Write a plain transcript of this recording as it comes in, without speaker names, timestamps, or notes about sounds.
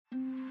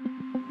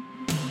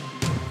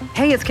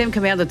Hey, it's Kim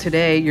Commando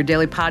Today, your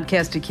daily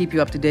podcast to keep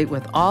you up to date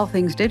with all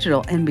things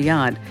digital and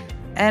beyond.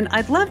 And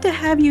I'd love to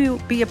have you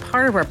be a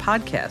part of our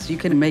podcast. You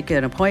can make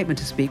an appointment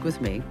to speak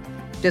with me.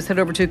 Just head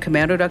over to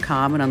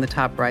commando.com, and on the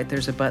top right,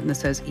 there's a button that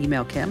says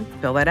Email Kim.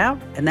 Fill that out,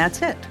 and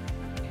that's it.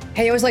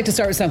 Hey, I always like to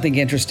start with something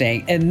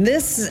interesting, and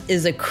this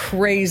is a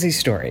crazy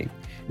story.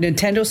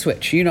 Nintendo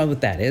Switch, you know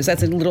what that is.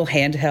 That's a little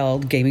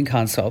handheld gaming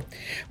console.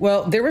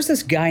 Well, there was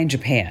this guy in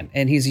Japan,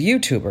 and he's a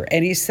YouTuber,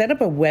 and he set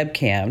up a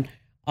webcam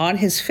on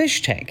his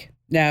fish tank.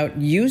 Now,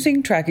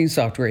 using tracking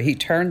software, he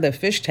turned the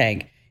fish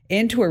tank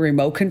into a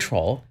remote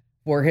control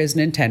for his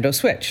Nintendo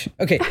Switch.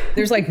 Okay,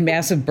 there's like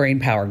massive brain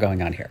power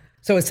going on here.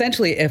 So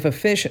essentially, if a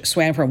fish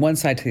swam from one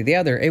side to the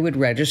other, it would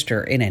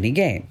register in any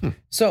game.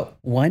 So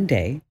one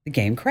day, the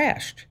game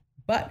crashed,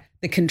 but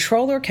the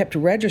controller kept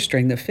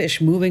registering the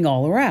fish moving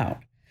all around.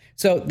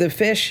 So the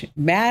fish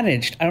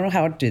managed, I don't know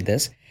how it did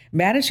this,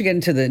 managed to get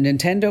into the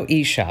Nintendo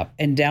eShop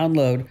and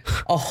download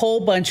a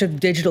whole bunch of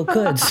digital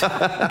goods.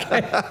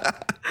 Okay.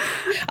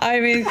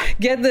 I mean,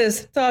 get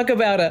this, talk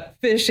about a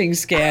phishing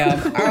scam.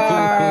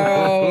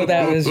 Oh,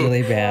 that was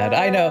really bad.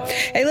 I know.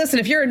 Hey, listen,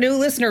 if you're a new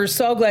listener,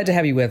 so glad to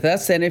have you with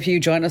us. And if you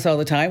join us all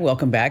the time,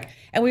 welcome back.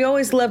 And we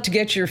always love to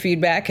get your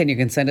feedback, and you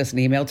can send us an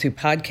email to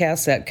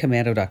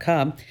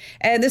podcasts@commando.com.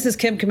 And this is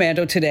Kim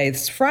Commando Today.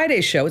 It's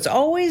Friday's show. It's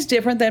always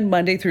different than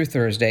Monday through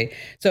Thursday.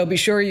 So be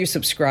sure you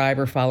subscribe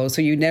or follow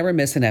so you never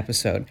miss an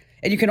episode.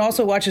 And you can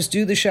also watch us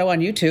do the show on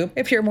YouTube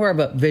if you're more of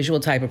a visual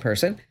type of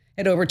person.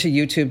 Head over to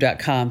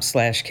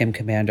youtube.com/Kim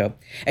Commando.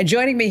 And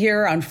joining me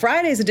here on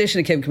Friday's edition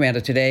of Kim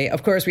Commando Today,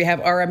 of course, we have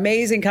our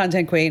amazing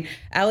content queen,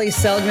 Ali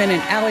Seligman.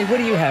 And Ali, what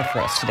do you have for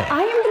us today? I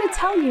am going to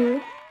tell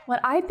you what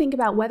I think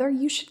about whether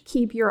you should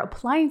keep your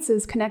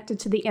appliances connected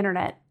to the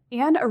internet.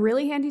 And a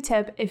really handy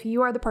tip if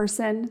you are the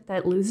person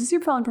that loses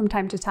your phone from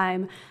time to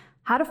time,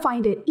 how to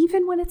find it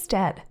even when it's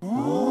dead.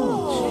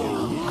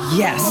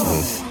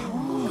 Yes.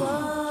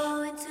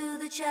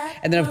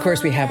 And then, of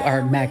course, we have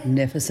our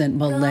magnificent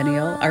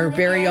millennial, our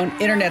very own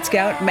internet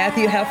scout,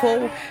 Matthew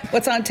Heffel.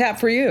 What's on tap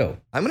for you?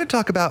 I'm going to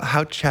talk about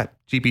how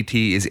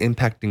ChatGPT is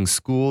impacting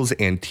schools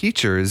and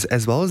teachers,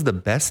 as well as the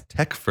best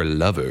tech for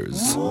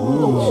lovers.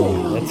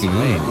 Ooh, that's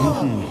right.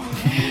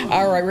 Mm-hmm.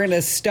 All right, we're going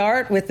to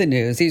start with the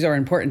news. These are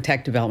important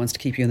tech developments to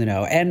keep you in the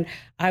know. And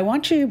I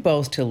want you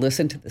both to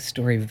listen to the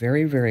story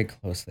very, very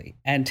closely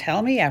and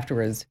tell me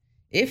afterwards,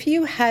 if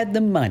you had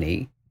the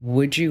money,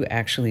 would you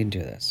actually do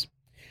this?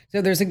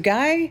 So there's a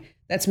guy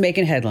that's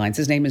making headlines.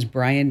 His name is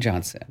Brian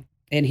Johnson,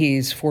 and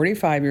he's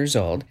 45 years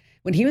old.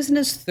 When he was in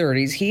his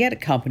 30s, he had a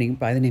company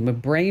by the name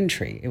of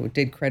Braintree. It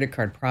did credit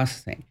card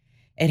processing,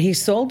 and he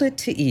sold it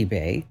to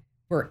eBay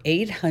for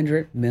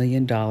 $800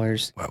 million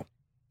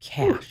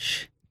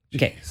cash.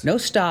 Okay, no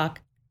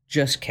stock,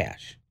 just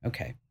cash.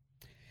 Okay.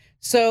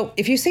 So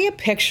if you see a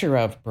picture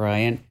of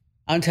Brian,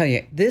 I'll tell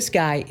you, this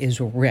guy is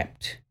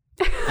ripped.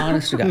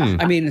 Honest to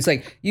God. I mean, it's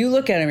like, you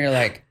look at him, you're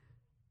like,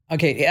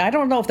 okay, I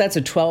don't know if that's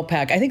a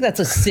 12-pack. I think that's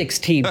a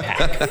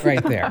 16-pack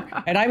right there.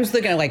 And I was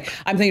looking at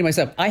I'm thinking to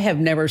myself, I have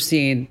never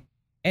seen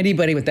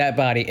anybody with that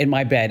body in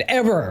my bed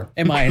ever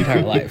in my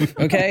entire life,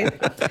 okay?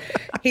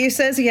 He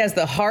says he has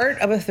the heart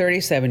of a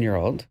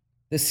 37-year-old,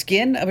 the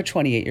skin of a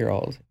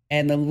 28-year-old,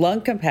 and the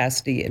lung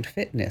capacity and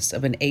fitness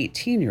of an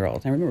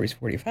 18-year-old. I remember he's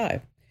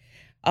 45.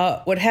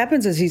 What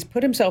happens is he's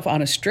put himself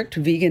on a strict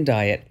vegan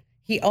diet.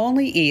 He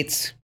only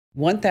eats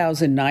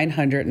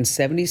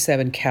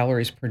 1,977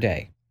 calories per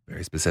day.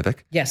 Very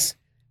specific. Yes.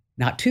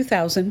 Not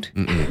 2,000,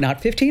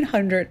 not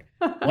 1,500,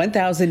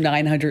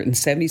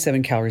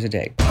 1,977 calories a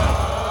day.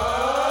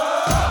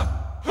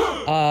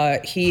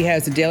 He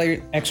has a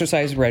daily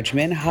exercise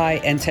regimen, high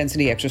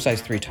intensity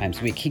exercise 3 times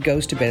a week. He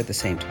goes to bed at the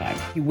same time.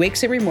 He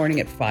wakes every morning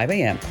at 5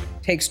 a.m.,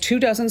 takes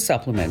 24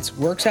 supplements,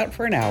 works out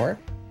for an hour,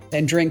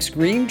 then drinks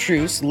green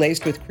juice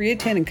laced with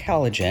creatine and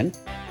collagen.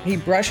 He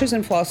brushes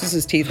and flosses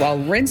his teeth while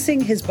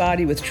rinsing his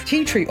body with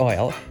tea tree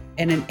oil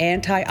and an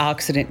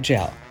antioxidant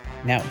gel.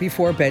 Now,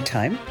 before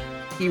bedtime,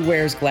 he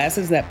wears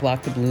glasses that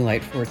block the blue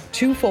light for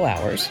 2 full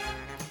hours.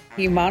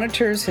 He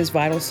monitors his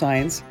vital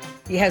signs.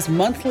 He has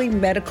monthly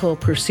medical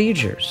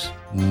procedures.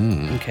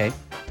 Okay.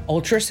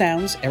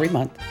 Ultrasounds every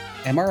month,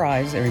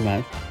 MRIs every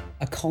month,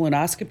 a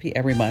colonoscopy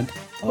every month.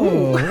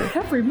 Oh,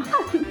 every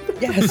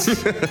month. Yes.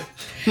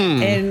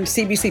 And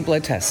CBC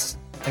blood tests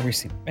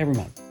every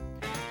month.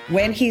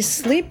 When he's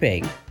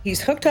sleeping, he's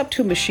hooked up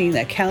to a machine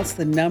that counts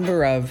the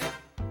number of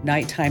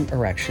nighttime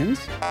erections.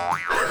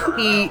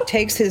 He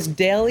takes his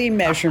daily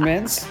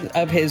measurements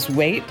of his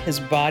weight, his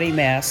body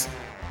mass,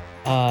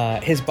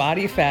 his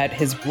body fat,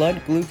 his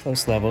blood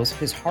glucose levels,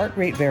 his heart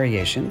rate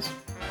variations.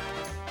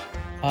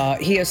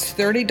 He has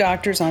 30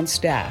 doctors on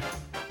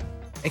staff.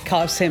 It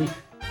costs him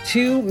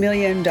 $2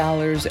 million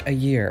a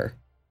year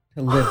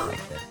to live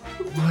like this.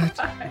 What?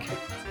 Okay.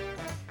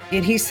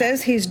 And he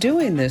says he's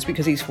doing this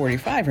because he's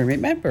 45. And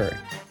remember,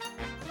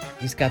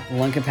 he's got the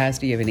lung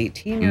capacity of an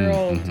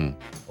 18-year-old,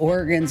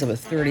 organs of a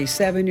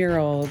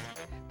 37-year-old,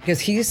 because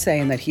he's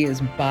saying that he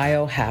is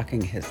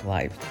biohacking his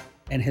life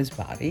and his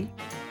body.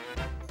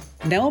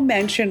 No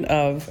mention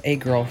of a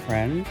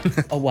girlfriend,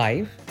 a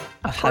wife,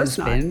 a Of course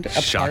not. husband,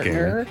 a Shocking.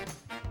 partner,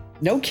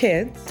 no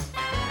kids.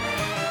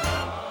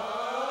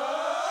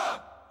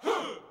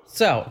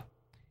 So,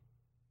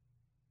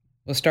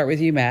 we'll start with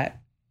you, Matt.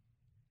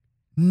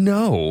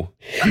 No,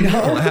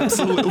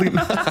 absolutely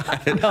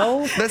not.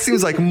 No? That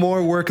seems like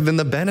more work than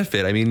the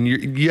benefit. I mean,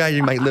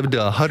 you might live to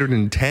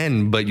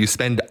 110, but you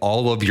spend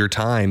all of your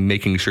time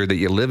making sure that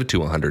you live to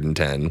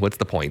 110. What's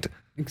the point?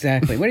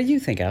 Exactly. What do you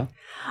think, Al?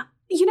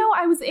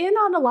 I was in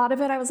on a lot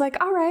of it. I was like,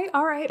 all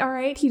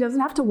right. He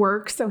doesn't have to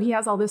work, so he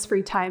has all this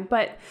free time.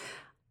 But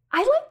I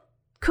like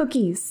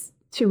cookies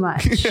too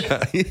much.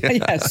 Yeah.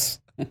 Yes.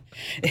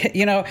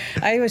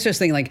 I was just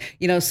thinking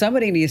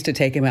somebody needs to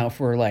take him out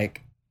for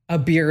like a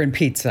beer and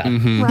pizza,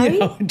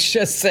 Right?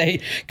 Just say,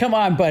 come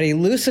on, buddy,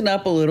 loosen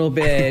up a little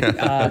bit.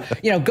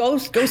 Go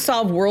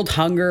solve world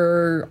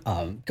hunger,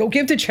 go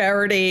give to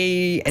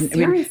charity. And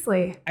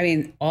Seriously. I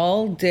mean,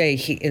 all day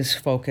he is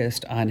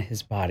focused on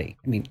his body.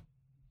 I mean,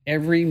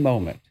 every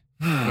moment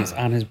is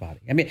on his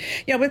body. I mean,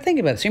 but think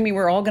about this. I mean,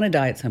 we're all going to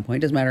die at some point.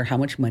 It doesn't matter how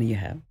much money you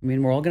have. I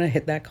mean, we're all going to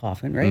hit that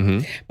coffin,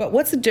 right? But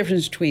what's the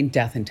difference between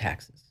death and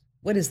taxes?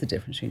 What is the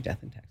difference between death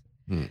and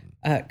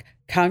taxes?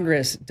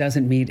 Congress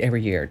doesn't meet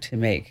every year to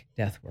make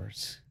death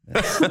worse.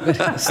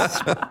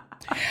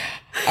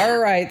 All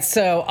right.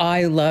 So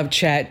I love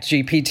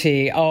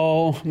ChatGPT.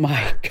 Oh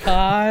my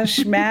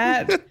gosh,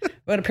 Matt.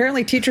 But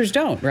apparently teachers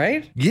don't,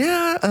 right?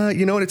 Yeah.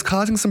 You know what? It's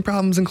causing some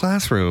problems in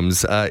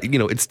classrooms.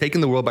 It's taken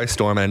the world by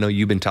storm. And I know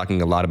you've been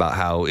talking a lot about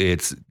how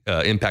it's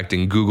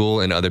impacting Google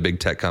and other big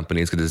tech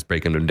companies because it's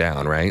breaking them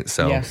down, right?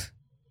 So, yes.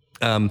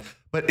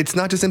 But it's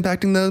not just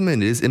impacting them,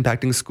 it is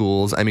impacting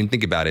schools. I mean,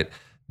 think about it.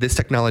 This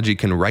technology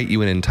can write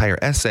you an entire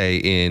essay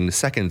in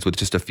seconds with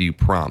just a few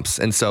prompts.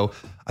 And so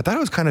I thought it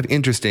was kind of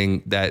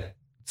interesting that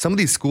some of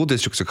these school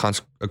districts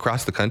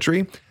across the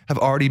country have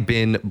already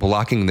been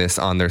blocking this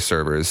on their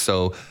servers.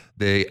 So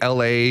the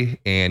LA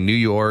and New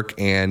York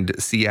and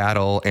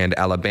Seattle and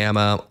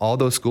Alabama, all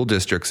those school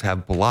districts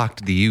have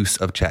blocked the use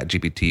of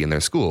ChatGPT in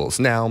their schools.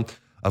 Now,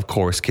 of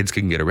course, kids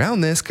can get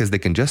around this because they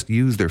can just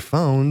use their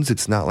phones.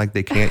 It's not like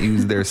they can't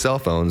use their cell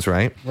phones,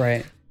 right?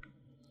 Right.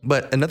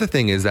 But another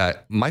thing is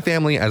that my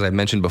family, as I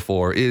mentioned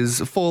before, is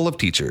full of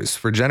teachers,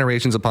 for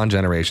generations upon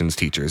generations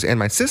teachers. And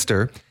my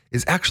sister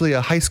is actually a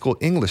high school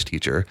English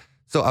teacher.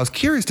 So I was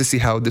curious to see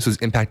how this was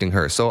impacting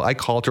her. So I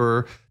called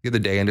her the other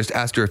day and just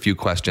asked her a few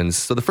questions.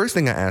 So the first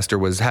thing I asked her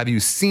was, have you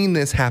seen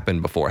this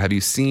happen before? Have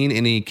you seen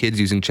any kids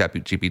using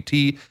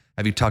ChatGPT?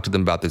 Have you talked to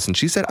them about this? And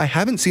she said, I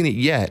haven't seen it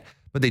yet,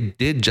 but they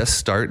did just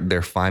start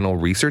their final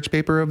research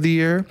paper of the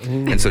year.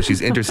 Ooh. And so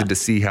she's interested to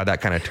see how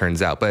that kind of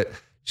turns out. But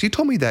she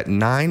told me that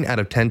 9 out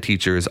of 10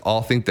 teachers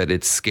all think that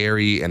it's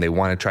scary and they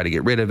want to try to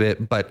get rid of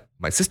it. But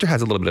my sister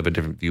has a little bit of a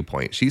different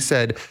viewpoint. She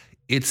said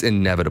it's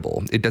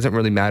inevitable. It doesn't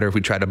really matter if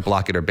we try to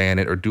block it or ban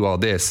it or do all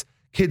this.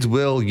 Kids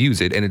will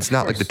use it. And it's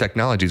not like the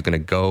technology is going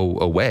to go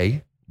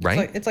away,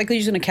 right? It's like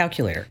using a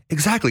calculator.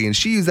 Exactly. And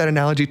she used that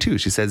analogy too.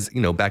 She says,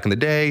 back in the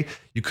day,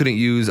 you couldn't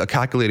use a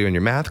calculator in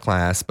your math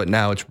class, but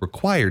now it's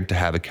required to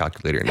have a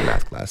calculator in your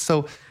math class.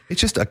 So it's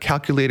just a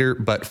calculator,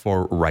 but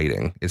for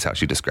writing is how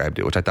she described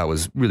it, which I thought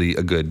was really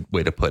a good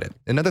way to put it.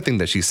 Another thing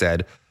that she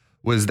said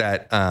was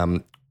that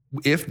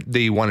if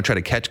they want to try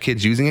to catch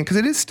kids using it, because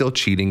it is still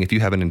cheating if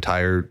you have an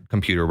entire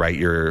computer write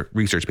your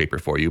research paper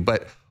for you.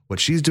 But what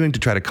she's doing to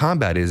try to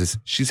combat is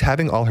she's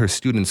having all her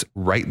students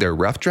write their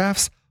rough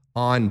drafts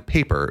on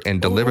paper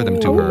and deliver them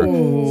to her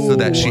so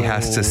that she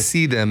has to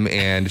see them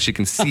and she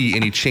can see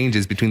any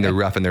changes between their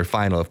rough and their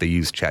final if they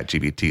use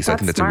ChatGPT. So I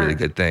think that's smart. A really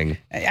good thing.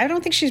 I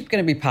don't think she's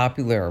going to be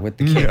popular with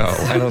the kids. No,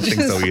 I don't think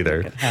so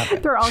either.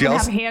 They're all going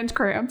to have hand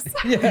cramps.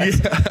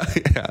 Yes.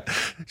 Yeah.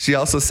 She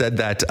also said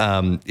that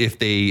if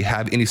they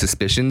have any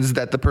suspicions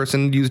that the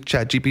person used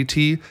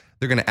ChatGPT,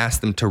 they're going to ask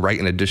them to write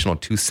an additional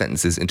 2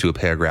 sentences into a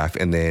paragraph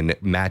and then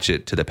match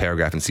it to the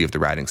paragraph and see if the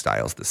writing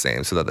style is the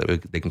same so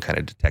that they can kind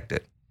of detect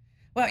it.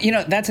 Well,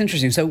 that's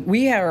interesting. So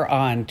we are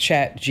on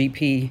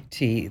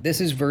ChatGPT.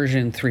 This is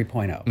version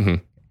 3.0. Mm-hmm.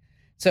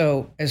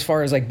 So as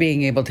far as like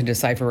being able to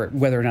decipher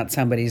whether or not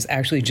somebody's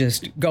actually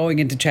just going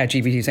into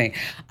ChatGPT saying,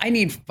 I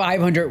need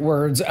 500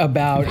 words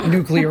about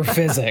nuclear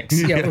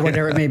physics, or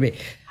whatever it may be.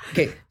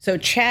 Okay, so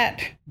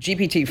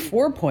ChatGPT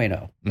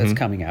 4.0 that's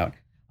coming out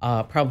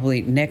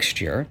probably next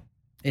year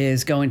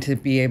is going to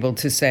be able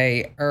to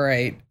say, all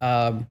right,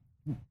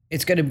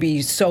 it's going to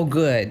be so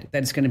good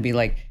that it's going to be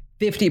like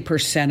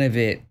 50% of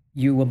it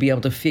you will be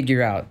able to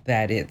figure out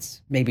that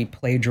it's maybe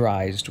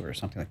plagiarized or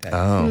something like that.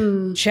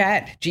 Oh.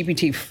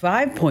 ChatGPT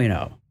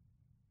 5.0,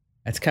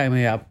 that's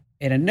coming up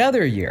in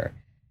another year.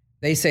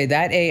 They say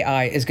that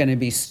AI is going to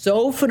be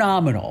so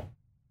phenomenal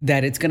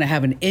that it's going to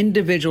have an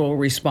individual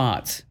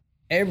response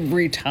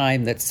every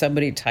time that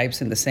somebody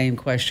types in the same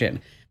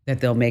question, that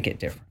they'll make it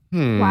different.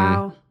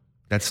 Wow.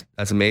 That's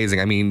amazing.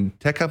 I mean,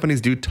 tech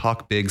companies do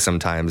talk big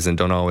sometimes and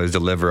don't always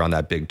deliver on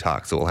that big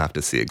talk. So we'll have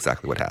to see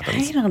exactly what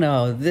happens. I don't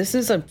know. This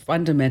is a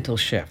fundamental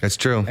shift. That's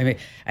true. I mean,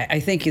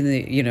 I think in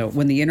the,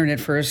 when the internet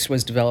first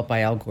was developed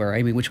by Al Gore,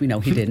 I mean, which we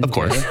know he didn't. Of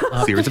course.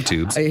 Series of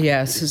tubes.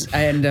 Yes.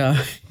 And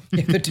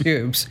the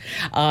tubes.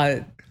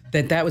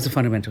 that was a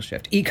fundamental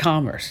shift.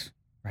 E-commerce,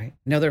 right?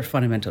 Another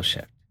fundamental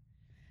shift.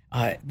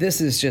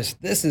 This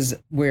is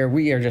where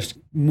we are just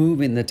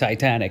moving the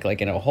Titanic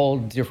like in a whole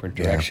different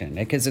direction,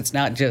 because it's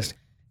not just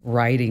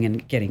writing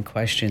and getting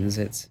questions.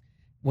 It's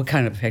what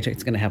kind of effect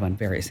it's going to have on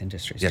various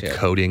industries too.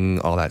 Coding,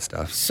 all that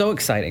stuff. So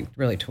exciting,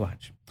 really, to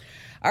watch.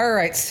 All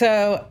right,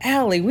 so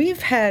Allie,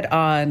 we've had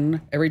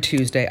on every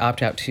Tuesday,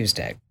 Opt Out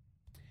Tuesday.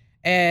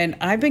 And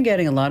I've been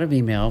getting a lot of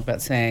email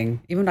about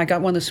saying, even I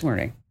got one this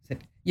morning, said,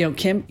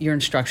 Kim, your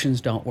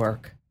instructions don't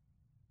work.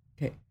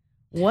 Okay,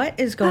 what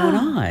is going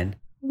on?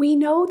 We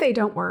know they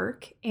don't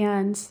work,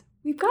 and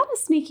we've got a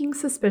sneaking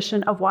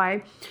suspicion of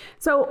why.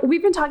 So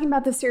we've been talking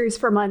about this series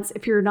for months.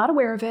 If you're not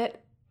aware of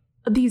it,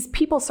 these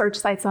people search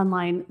sites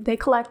online, they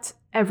collect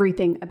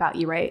everything about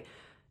you, right?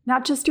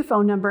 Not just your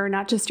phone number,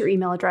 not just your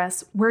email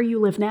address, where you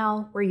live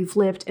now, where you've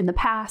lived in the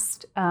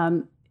past,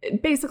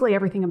 basically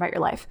everything about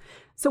your life.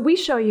 So we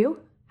show you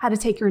how to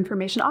take your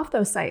information off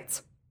those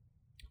sites.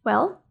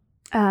 Well,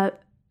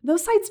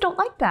 those sites don't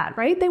like that,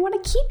 right? They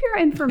want to keep your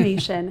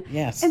information.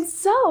 Yes. And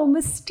so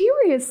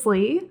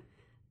mysteriously,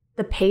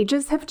 the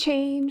pages have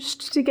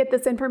changed to get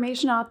this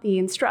information off. The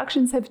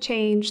instructions have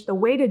changed. The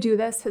way to do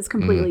this has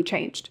completely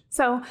changed.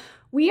 So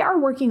we are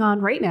working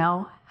on right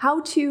now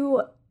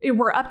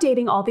we're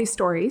updating all these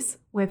stories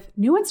with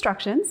new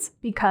instructions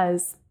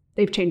because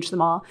they've changed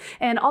them all.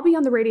 And I'll be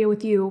on the radio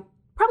with you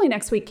probably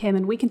next week, Kim,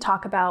 and we can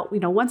talk about,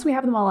 once we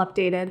have them all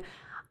updated,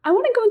 I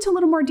want to go into a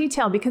little more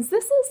detail because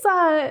this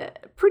is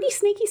pretty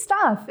sneaky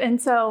stuff.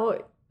 And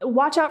so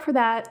watch out for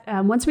that.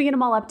 Once we get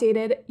them all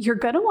updated, you're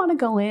going to want to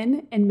go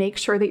in and make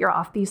sure that you're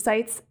off these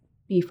sites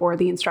before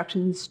the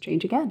instructions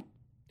change again.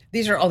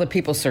 These are all the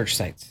people search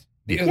sites.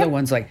 These are the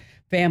ones like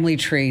Family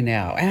Tree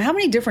now. And how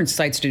many different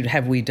sites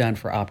have we done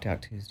for Opt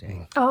Out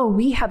Tuesday? Oh,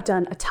 we have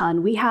done a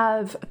ton. We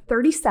have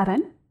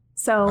 37.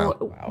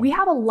 So we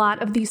have a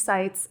lot of these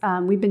sites.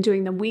 We've been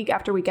doing them week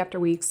after week after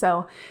week.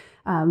 So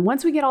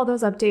once we get all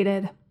those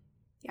updated,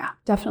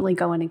 definitely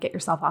go in and get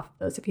yourself off of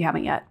those if you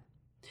haven't yet.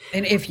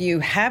 And if you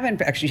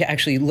haven't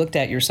actually looked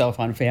at yourself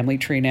on Family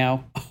Tree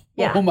now,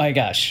 oh my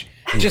gosh,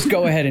 just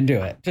go ahead and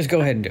do it. Just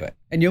go ahead and do it.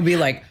 And you'll be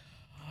like,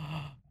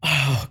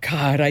 oh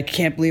God, I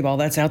can't believe all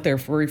that's out there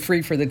for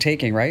free for the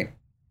taking, right?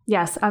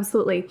 Yes,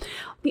 absolutely.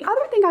 The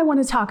other thing I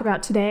want to talk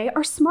about today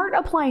are smart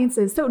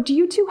appliances. So do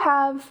you two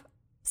have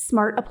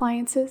smart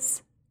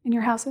appliances in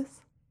your houses?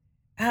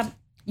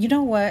 You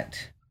know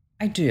what?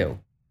 I do.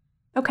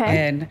 Okay.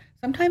 And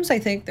sometimes I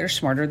think they're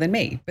smarter than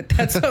me, but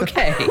that's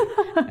okay.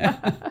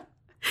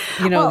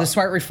 The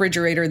smart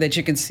refrigerator that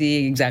you can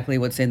see exactly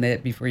what's in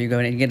it before you go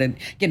in and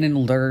get an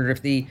alert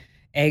if the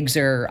eggs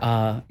are,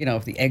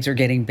 if the eggs are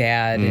getting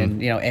bad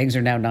and, eggs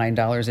are now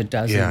 $9 a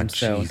dozen. Yeah,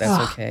 so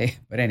that's okay.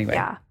 But anyway.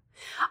 Yeah.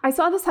 I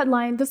saw this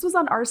headline. This was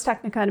on Ars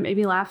Technica and it made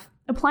me laugh.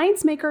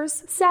 Appliance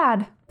makers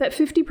sad that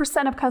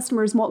 50% of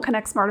customers won't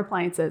connect smart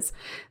appliances.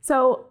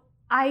 So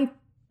I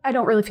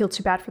don't really feel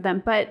too bad for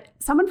them, but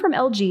someone from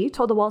LG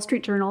told the Wall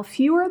Street Journal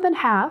fewer than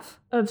half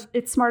of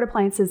its smart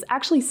appliances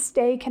actually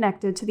stay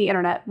connected to the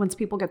internet once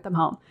people get them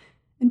home.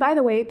 And by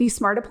the way, these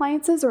smart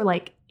appliances are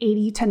like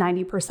 80 to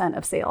 90%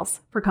 of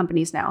sales for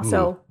companies now.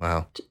 So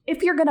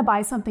if you're going to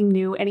buy something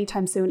new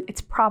anytime soon,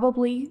 it's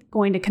probably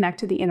going to connect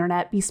to the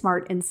internet, be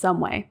smart in some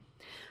way.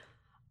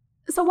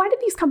 So why do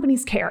these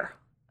companies care?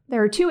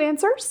 There are two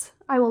answers.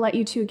 I will let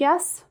you two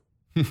guess.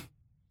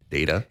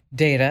 Data.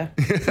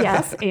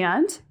 Yes,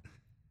 and?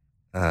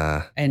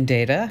 And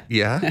data.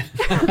 Yeah.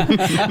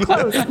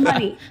 Close.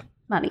 Money.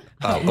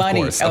 Oh,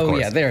 money. Of course.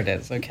 Yeah, there it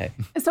is. Okay.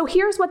 So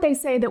here's what they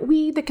say that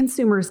we, the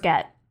consumers,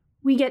 get.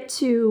 We get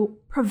to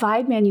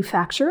provide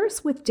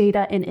manufacturers with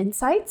data and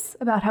insights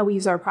about how we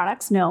use our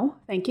products. No,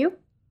 thank you.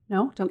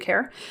 No, don't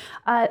care.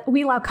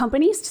 We allow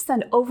companies to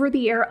send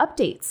over-the-air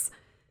updates,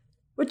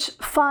 which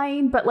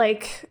fine, but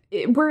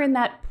we're in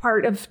that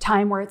part of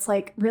time where it's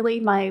like, really,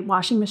 my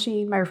washing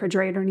machine, my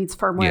refrigerator needs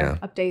firmware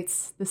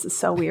updates. This is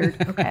so weird.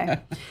 Okay.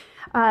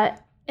 And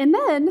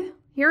then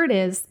here it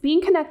is.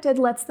 Being connected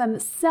lets them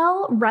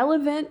sell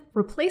relevant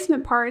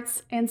replacement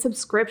parts and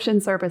subscription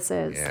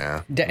services.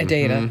 Yeah.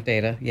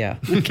 Data. Yeah.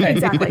 Okay.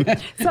 Exactly.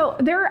 So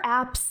there are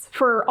apps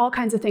for all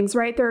kinds of things,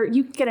 right?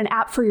 You can get an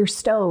app for your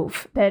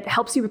stove that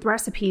helps you with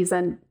recipes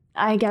and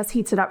I guess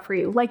heats it up for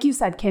you. Like you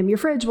said, Kim, your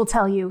fridge will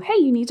tell you, hey,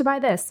 you need to buy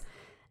this.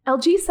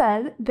 LG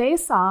said they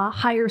saw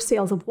higher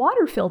sales of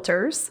water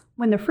filters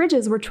when the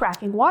fridges were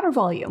tracking water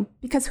volume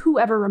because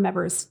whoever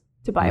remembers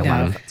to buy a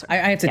water filter. I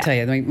have to tell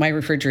you, my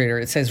refrigerator,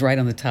 it says right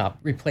on the top,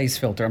 replace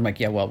filter. I'm like,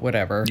 yeah, well,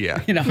 whatever.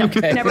 Yeah.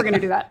 Okay. Never going to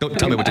do that. Don't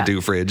tell me what to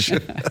do, fridge.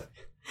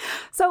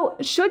 So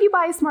should you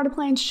buy a smart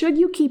appliance? Should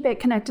you keep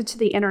it connected to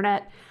the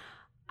internet?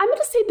 I'm going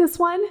to say this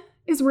one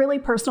is really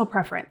personal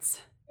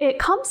preference. It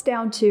comes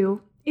down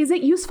to, is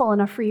it useful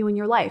enough for you in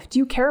your life? Do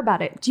you care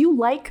about it? Do you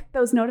like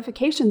those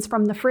notifications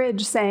from the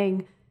fridge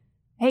saying,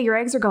 hey, your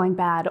eggs are going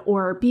bad?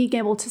 Or being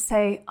able to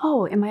say,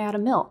 oh, am I out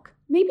of milk?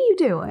 Maybe you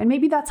do, and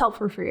maybe that's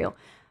helpful for you.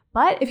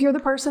 But if you're the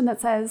person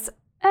that says,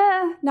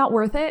 not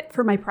worth it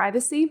for my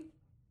privacy,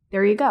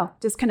 there you go.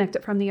 Disconnect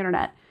it from the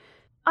internet.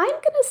 I'm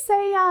going to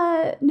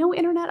say no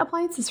internet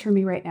appliances for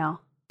me right now.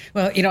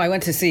 Well, I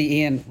went to see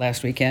Ian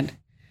last weekend,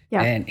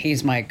 and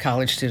he's my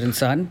college student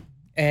son.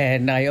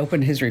 And I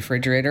opened his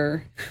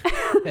refrigerator.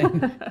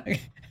 And,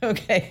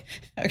 okay.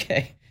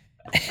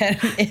 And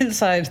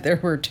inside there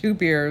were 2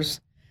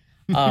 beers,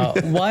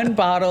 1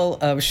 bottle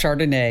of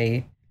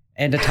Chardonnay,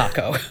 and a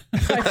taco.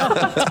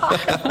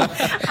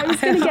 I was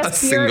going to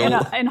guess beer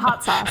and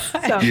hot sauce.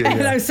 So.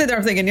 And I was sitting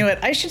there thinking,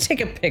 I should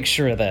take a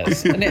picture of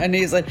this. And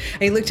he's like,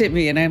 he looked at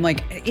me and I'm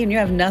like, Ian, you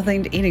have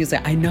nothing to eat. He's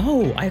like, I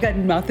know, I got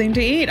nothing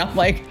to eat. I'm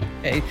like,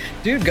 hey,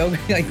 dude, go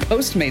like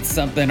Postmates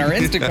something or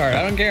Instacart.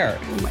 I don't care.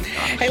 Oh my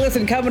gosh. Hey,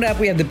 listen, coming up,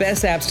 we have the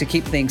best apps to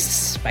keep things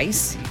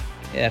spicy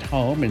at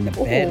home, in the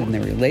bed, in the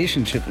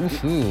relationship.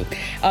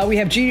 We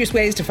have genius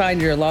ways to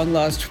find your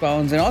long-lost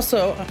phones. And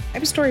also, I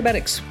have a story about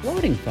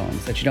exploding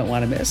phones that you don't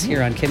want to miss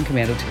here on Kim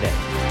Komando Today.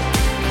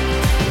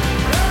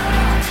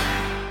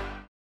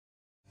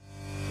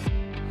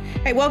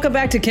 Hey, welcome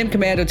back to Kim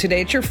Komando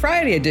Today. It's your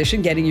Friday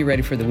edition, getting you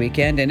ready for the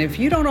weekend. And if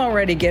you don't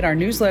already get our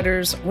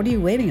newsletters, what are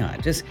you waiting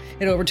on? Just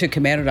head over to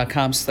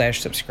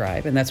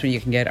komando.com/subscribe, and that's where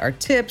you can get our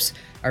tips,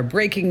 our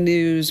breaking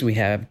news. We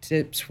have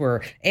tips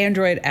for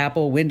Android,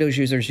 Apple, Windows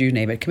users, you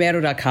name it.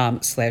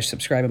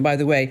 Komando.com/subscribe. And by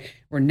the way,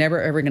 we're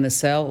never, ever going to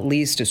sell,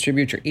 lease,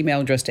 distribute your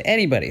email address to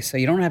anybody. So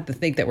you don't have to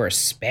think that we're a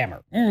spammer.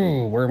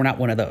 We're not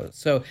one of those.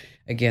 So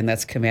again,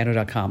 that's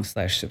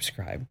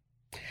komando.com/subscribe.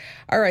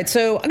 All right,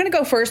 so I'm going to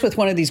go first with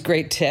one of these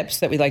great tips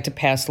that we like to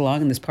pass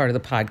along in this part of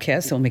the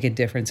podcast that will make a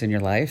difference in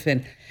your life.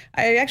 And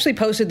I actually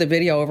posted the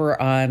video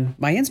over on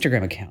my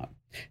Instagram account.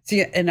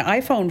 See, an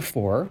iPhone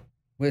 4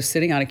 was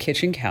sitting on a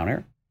kitchen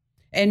counter.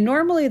 And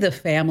normally the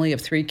family of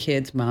 3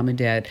 kids, mom and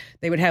dad,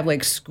 they would have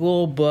like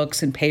school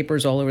books and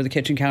papers all over the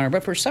kitchen counter.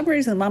 But for some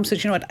reason, the mom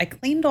said, you know what, I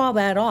cleaned all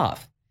that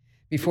off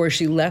before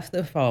she left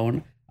the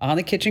phone on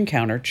the kitchen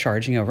counter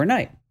charging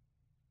overnight.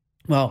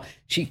 Well,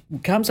 she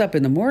comes up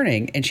in the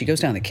morning and she goes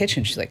down the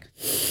kitchen. She's like,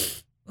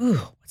 "Ooh,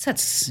 what's that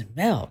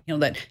smell?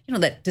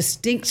 That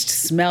distinct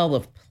smell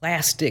of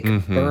plastic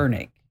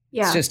burning.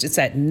 Yeah, it's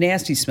that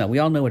nasty smell. We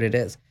all know what it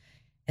is."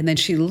 And then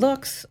she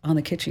looks on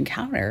the kitchen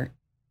counter,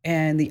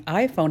 and the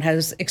iPhone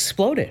has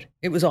exploded.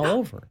 It was all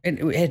over, and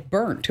it had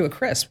burnt to a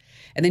crisp.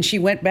 And then she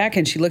went back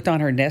and she looked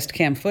on her Nest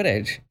Cam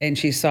footage, and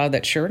she saw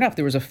that sure enough,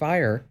 there was a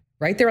fire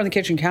right there on the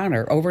kitchen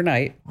counter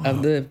overnight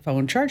of the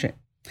phone charging.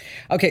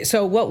 Okay,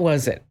 so what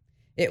was it?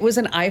 It was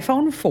an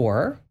iPhone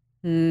 4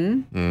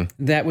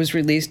 that was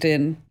released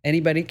in,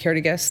 anybody care to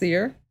guess the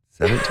year?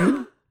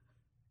 17?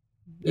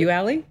 You,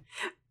 Allie?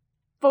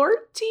 14?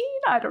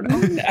 I don't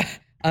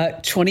know.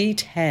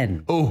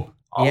 2010. Oh.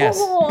 Yes.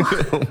 Oh.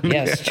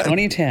 Yes,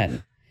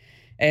 2010.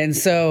 And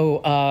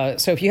so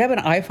if you have an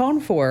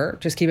iPhone 4,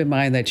 just keep in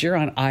mind that you're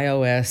on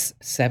iOS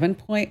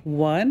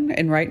 7.1.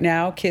 And right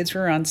now, kids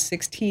are on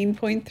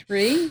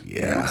 16.3.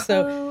 Yeah.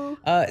 So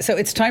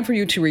it's time for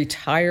you to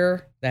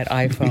retire that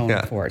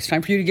iPhone 4. It's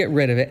time for you to get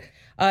rid of it.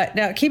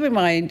 Now, keep in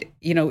mind,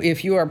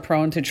 if you are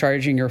prone to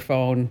charging your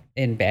phone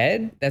in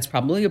bed, that's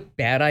probably a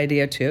bad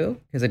idea too,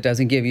 because it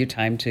doesn't give you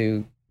time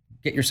to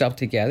get yourself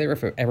together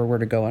if it ever were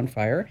to go on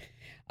fire.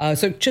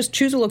 So just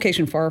choose a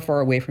location far, far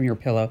away from your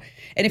pillow.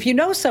 And if you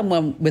know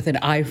someone with an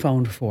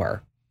iPhone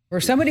 4 or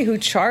somebody who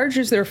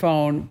charges their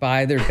phone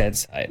by their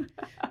bedside,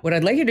 what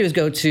I'd like you to do is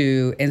go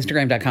to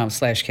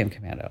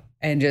Instagram.com/KimKomando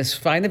and just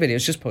find the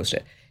videos, just post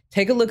it.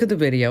 Take a look at the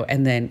video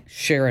and then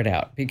share it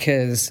out,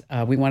 because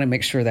we want to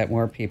make sure that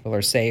more people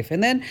are safe.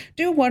 And then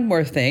do one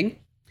more thing.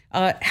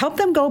 Help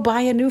them go buy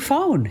a new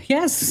phone.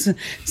 Yes.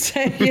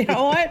 Say, you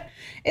know what?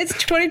 It's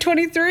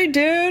 2023,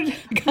 dude.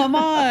 Come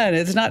on.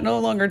 It's no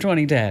longer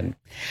 2010.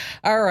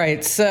 All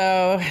right.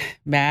 So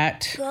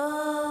Matt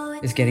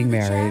is getting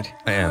married.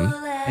 I am.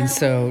 And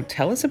so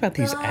tell us about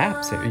these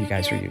apps that you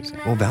guys are using.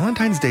 Well,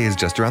 Valentine's Day is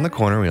just around the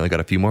corner. We only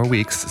got a few more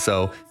weeks.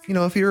 So,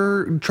 if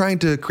you're trying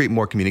to create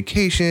more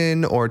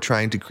communication or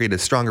trying to create a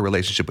stronger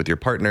relationship with your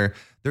partner,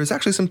 there's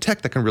actually some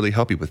tech that can really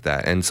help you with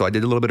that. And so I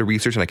did a little bit of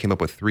research and I came up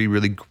with 3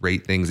 really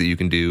great things that you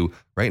can do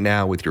right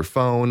now with your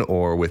phone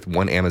or with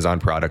one Amazon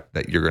product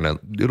that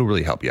it'll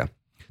really help you.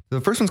 So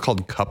the first one's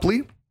called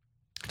Couply.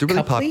 It's a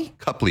really Couply?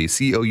 Couply,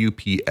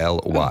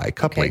 Couply,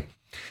 Couply. Okay.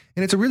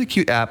 And it's a really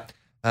cute app.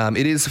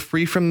 It is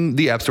free from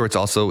the App Store. It's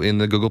also in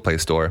the Google Play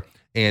Store.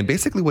 And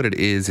basically what it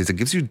is it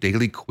gives you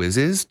daily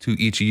quizzes to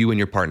each you and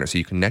your partner. So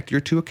you connect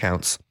your 2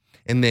 accounts,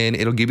 and then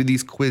it'll give you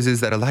these quizzes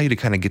that allow you to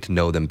kind of get to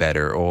know them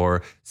better,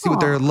 or see what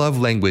their love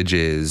language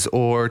is,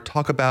 or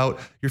talk about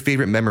your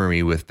favorite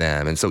memory with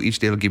them. And so each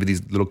day it'll give you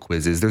these little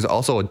quizzes. There's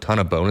also a ton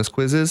of bonus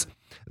quizzes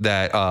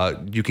that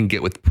you can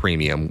get with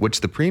premium,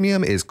 which the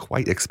premium is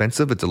quite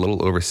expensive. It's a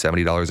little over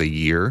 $70 a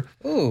year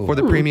for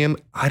the premium.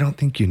 I don't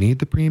think you need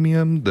the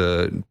premium.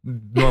 The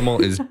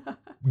normal is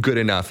good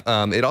enough.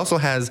 It also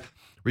has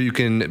where you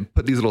can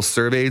put these little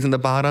surveys in the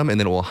bottom, and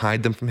then it will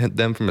hide them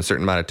from a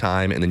certain amount of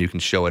time, and then you can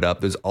show it up.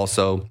 There's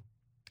also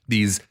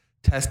these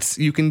tests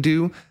you can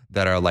do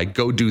that are like,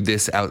 go do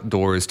this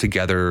outdoors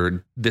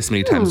together this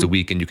many times a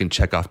week, and you can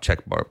check off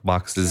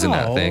boxes in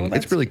that thing.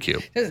 It's really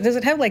cute. Does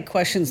it have like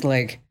questions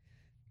like,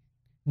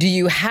 Do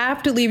you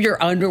have to leave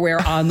your underwear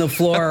on the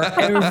floor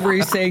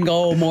every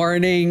single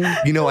morning?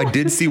 You know, I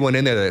did see one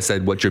in there that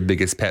said, what's your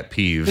biggest pet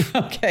peeve?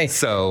 Okay.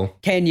 So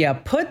can you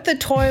put the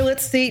toilet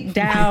seat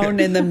down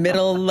in the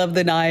middle of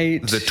the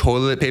night? the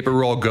toilet paper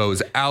roll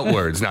goes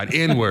outwards, not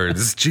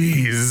inwards.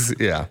 Jeez.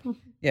 Yeah.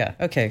 Yeah.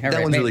 Okay. All That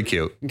right, one's really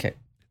cute. Okay.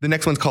 The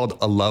next one's called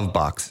a love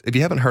box. If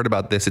you haven't heard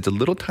about this, it's a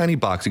little tiny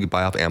box you can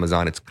buy off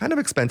Amazon. It's kind of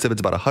expensive.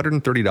 It's about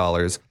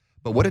 $130.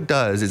 But what it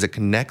does is it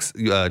connects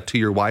to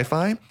your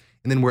Wi-Fi.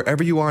 And then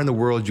wherever you are in the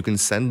world, you can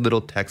send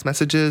little text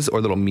messages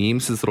or little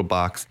memes to this little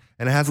box.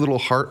 And it has a little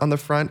heart on the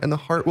front, and the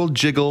heart will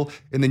jiggle.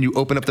 And then you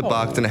open up the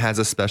box, and it has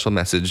a special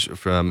message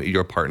from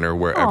your partner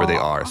wherever they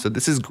are. So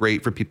this is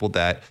great for people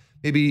that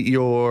maybe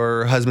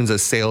your husband's a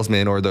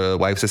salesman or the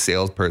wife's a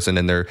salesperson,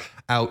 and they're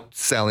out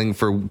selling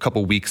for a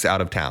couple weeks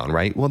out of town,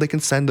 right? Well, they can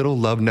send little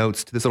love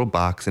notes to this little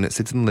box, and it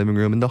sits in the living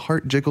room, and the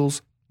heart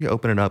jiggles. You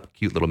open it up,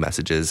 cute little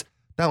messages.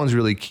 That one's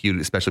really cute,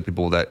 especially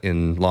people that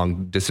in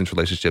long distance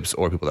relationships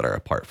or people that are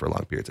apart for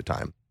long periods of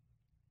time.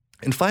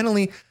 And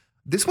finally,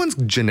 this one's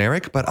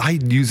generic, but I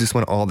use this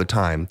one all the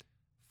time.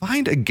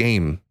 Find a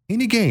game,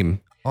 any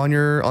game on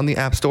the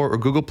App Store or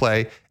Google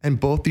Play, and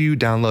both of you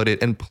download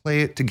it and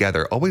play it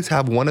together. Always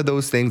have one of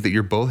those things that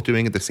you're both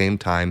doing at the same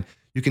time.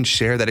 You can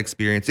share that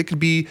experience. It could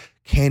be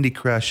Candy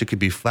Crush. It could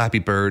be Flappy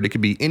Bird. It could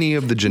be any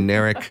of the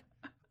generic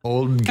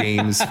old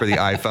games for the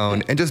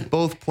iPhone, and just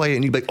both play it.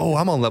 And you'd be like, oh,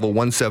 I'm on level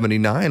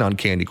 179 on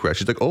Candy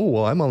Crush. It's like, oh,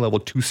 well, I'm on level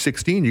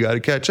 216. You got to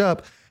catch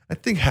up. I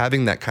think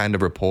having that kind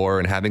of rapport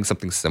and having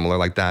something similar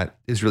like that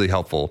is really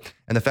helpful.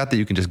 And the fact that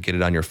you can just get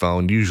it on your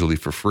phone, usually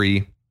for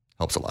free,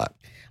 helps a lot.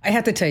 I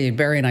have to tell you,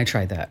 Barry and I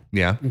tried that.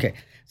 Yeah. Okay.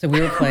 So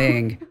we were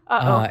playing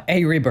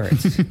Angry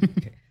Birds.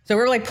 Okay. So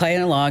we're like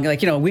playing along,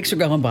 like, weeks are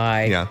going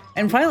by. Yeah.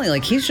 And finally,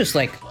 like, he's just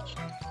like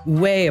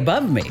way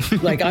above me.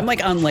 Like, I'm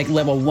like on like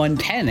level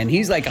 110 and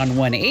he's like on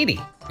 180.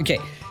 Okay.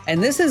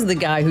 And this is the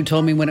guy who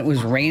told me when it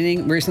was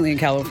raining recently in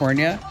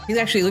California, he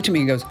actually looked at me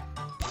and goes,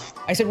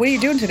 I said, what are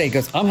you doing today? He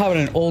goes, I'm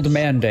having an old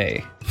man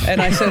day.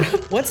 And I said,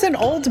 what's an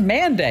old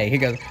man day? He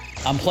goes,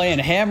 I'm playing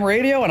ham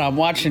radio and I'm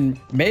watching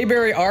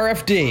Mayberry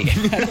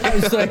RFD. And I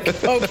was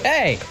like,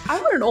 okay.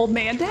 I want an old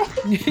man day.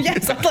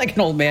 Yes, I'm like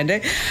an old man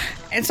day.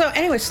 And so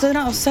anyway, so then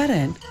all of a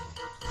sudden,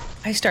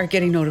 I start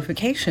getting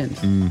notifications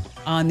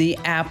on the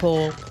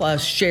Apple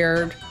Plus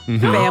shared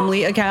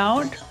family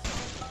account.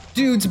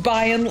 Dude's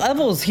buying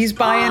levels. He's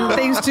buying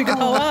things to go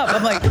up.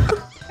 I'm like,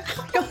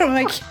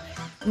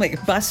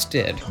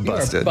 busted. You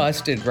are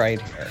busted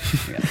right here.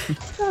 Yeah.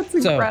 That's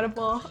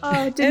incredible.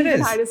 Didn't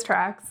even hide his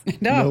tracks.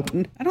 No,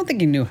 nope. I don't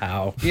think he knew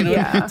how.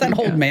 It's an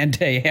old man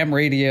day, ham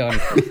radio,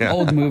 and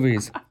old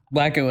movies,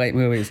 black and white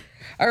movies.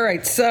 All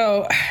right,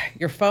 so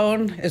your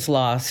phone is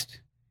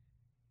lost.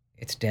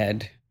 It's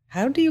dead.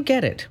 How do you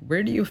get it?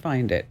 Where do you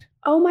find it?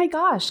 Oh my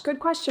gosh,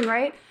 good question,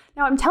 right?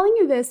 Now I'm telling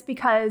you this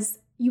because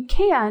you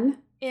can,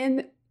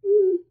 in,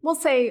 we'll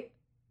say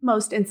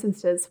most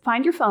instances,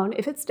 find your phone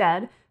if it's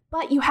dead,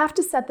 but you have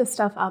to set this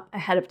stuff up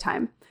ahead of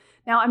time.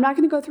 Now, I'm not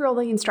going to go through all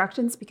the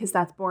instructions because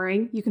that's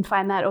boring. You can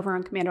find that over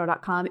on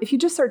commando.com. If you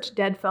just search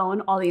dead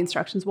phone, all the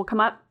instructions will come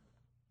up.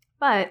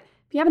 But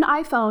if you have an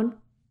iPhone,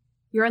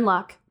 you're in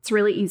luck. It's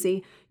really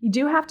easy. You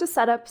do have to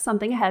set up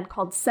something ahead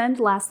called send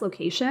last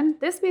location.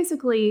 This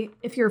basically,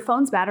 if your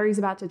phone's battery is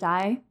about to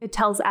die, it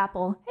tells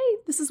Apple, hey,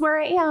 this is where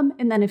I am.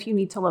 And then if you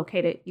need to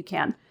locate it, you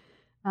can.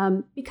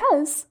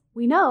 Because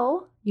we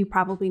know, you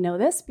probably know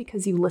this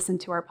because you listen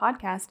to our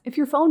podcast, if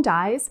your phone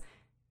dies,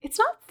 it's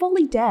not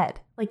fully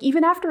dead. Like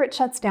even after it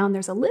shuts down,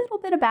 there's a little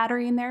bit of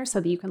battery in there so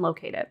that you can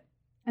locate it.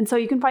 And so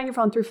you can find your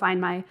phone through Find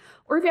My,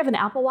 or if you have an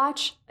Apple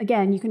Watch,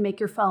 again, you can make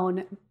your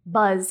phone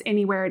buzz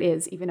anywhere it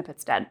is, even if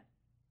it's dead.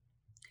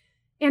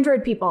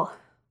 Android people,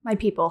 my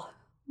people,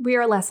 we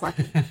are less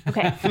lucky.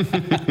 Okay.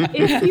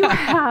 If you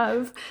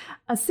have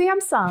a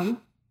Samsung,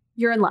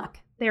 you're in luck.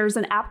 There's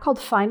an app called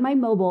Find My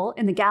Mobile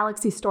in the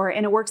Galaxy Store,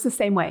 and it works the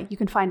same way. You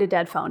can find a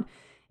dead phone.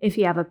 If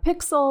you have a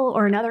Pixel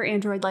or another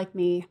Android like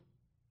me,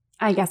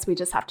 I guess we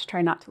just have to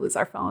try not to lose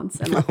our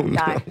phones and let them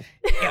die.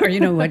 Or you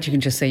know what? You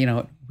can just say,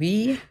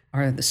 we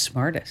are the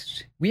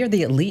smartest. We are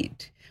the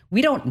elite.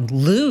 We don't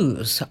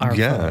lose our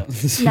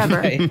phones. Never.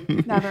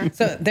 Right? Never.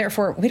 So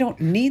therefore, we don't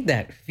need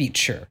that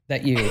feature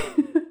that you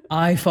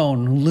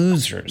iPhone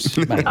losers.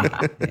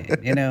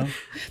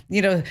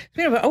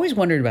 I've always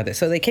wondered about this.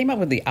 So they came up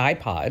with the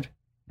iPod,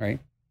 right?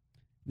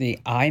 The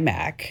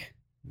iMac,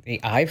 the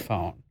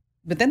iPhone.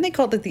 But then they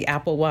called it the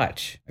Apple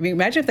Watch. I mean,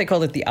 imagine if they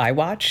called it the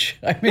iWatch.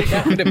 I mean,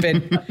 that would have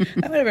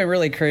been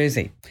really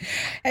crazy.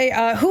 Hey,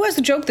 who has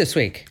the joke this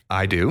week?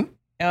 I do.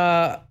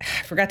 I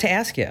forgot to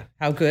ask you.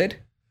 How good?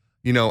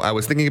 I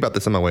was thinking about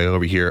this on my way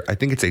over here. I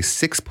think it's a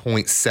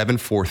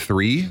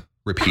 6.743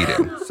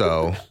 repeating.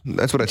 So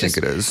that's what I think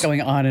it is.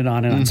 Going on and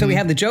on and on. Mm-hmm. So we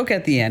have the joke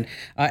at the end.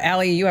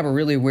 Allie, you have a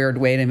really weird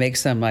way to make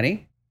some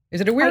money.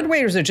 Is it a weird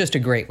way or is it just a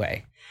great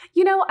way?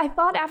 I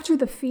thought after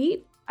the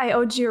feet, I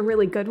owed you a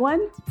really good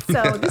one.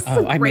 So this is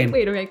a great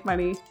way to make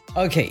money.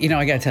 Okay,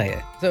 I got to tell you.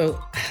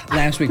 So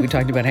last week we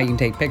talked about how you can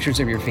take pictures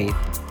of your feet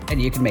and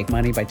you can make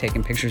money by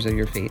taking pictures of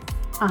your feet.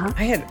 Uh-huh.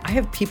 I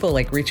have people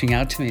like reaching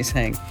out to me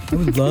saying, I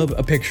would love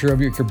a picture of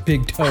your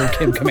big toe,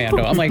 Kim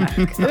Commando. I'm like,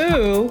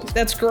 ooh,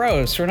 that's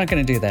gross. We're not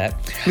going to do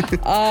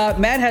that.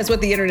 Matt has what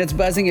the internet's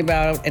buzzing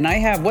about, and I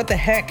have what the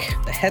heck,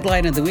 the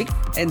headline of the week.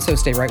 And so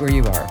stay right where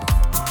you are.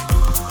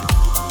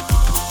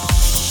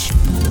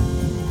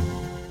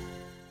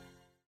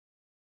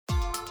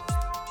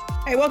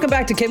 Hey, welcome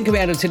back to Kim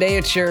Commando. Today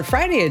it's your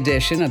Friday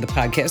edition of the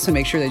podcast, so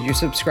make sure that you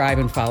subscribe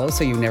and follow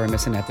so you never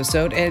miss an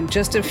episode. And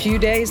just a few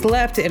days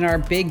left in our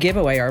big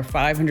giveaway, our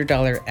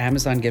 $500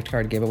 Amazon gift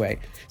card giveaway.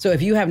 So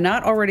if you have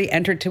not already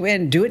entered to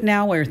win, do it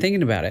now while you're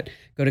thinking about it.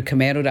 Go to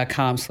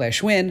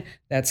commando.com/win.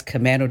 That's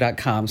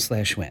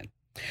commando.com/win.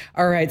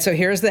 All right, so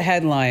here's the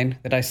headline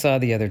that I saw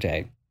the other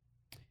day.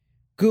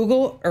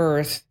 Google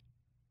Earth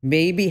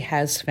maybe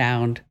has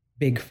found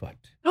Bigfoot.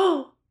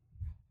 Oh,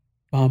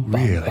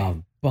 Really?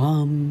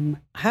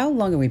 How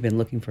long have we been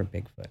looking for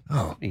Bigfoot?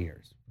 Oh,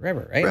 years,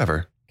 forever, right?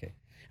 Forever. Okay.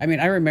 I mean,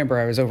 I remember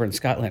I was over in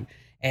Scotland,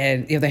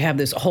 and they have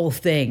this whole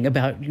thing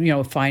about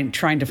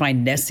trying to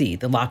find Nessie,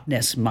 the Loch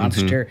Ness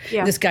monster. Mm-hmm.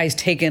 Yeah. This guy's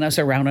taking us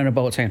around on a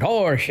boat, saying,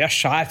 "Oh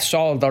yes, I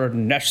saw the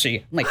Nessie."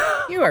 I'm like,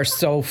 you are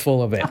so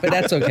full of it, but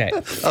that's okay.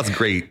 That's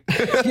great.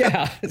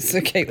 Yeah, it's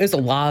okay. There's a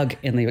log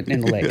in the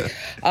lake.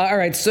 All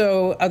right.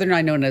 So, other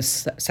than known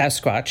as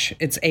Sasquatch,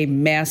 it's a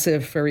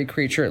massive furry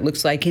creature. It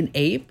looks like an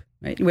ape.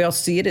 Right? We all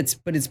see it,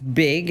 but it's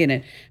big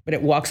but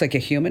it walks like a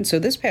human. So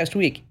this past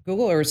week,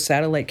 Google Earth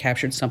satellite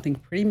captured something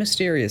pretty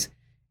mysterious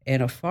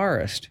in a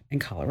forest in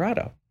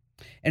Colorado.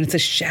 And it's a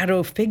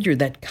shadow figure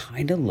that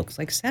kind of looks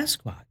like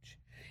Sasquatch.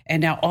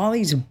 And now all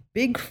these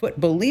Bigfoot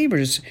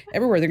believers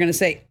everywhere, they're going to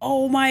say,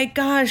 oh my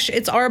gosh,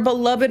 it's our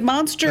beloved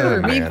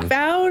monster. We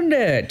found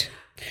it.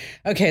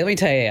 Okay, let me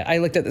tell you, I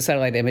looked at the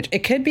satellite image. It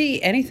could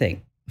be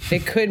anything.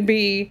 It could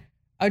be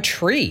a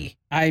tree.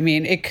 I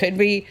mean, it could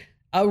be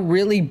a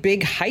really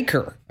big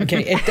hiker.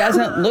 Okay, it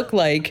doesn't look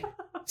like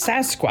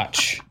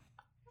Sasquatch.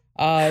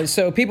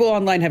 So people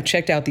online have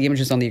checked out the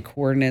images on the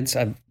coordinates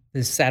of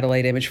this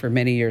satellite image for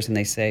many years, and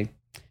they say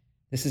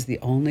this is the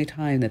only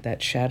time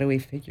that shadowy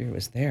figure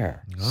was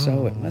there. Oh.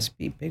 So it must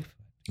be Bigfoot.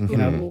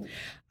 Mm-hmm.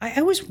 I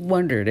always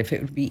wondered if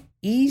it would be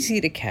easy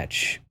to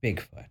catch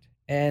Bigfoot,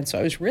 and so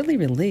I was really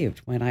relieved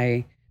when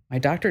my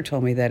doctor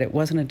told me that it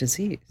wasn't a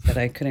disease, that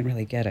I couldn't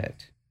really get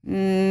it. I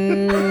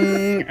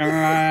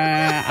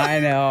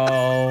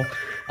know.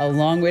 A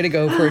long way to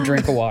go for a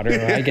drink of water.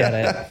 I get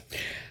it.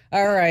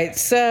 All right.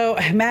 So,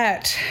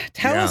 Matt,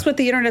 tell us what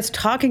the internet's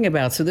talking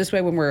about. So this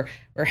way, when we're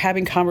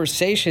having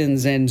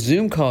conversations and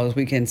Zoom calls,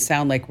 we can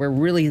sound like we're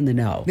really in the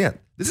know. Yeah.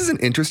 This is an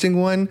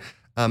interesting one.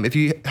 If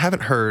you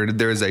haven't heard,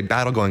 there is a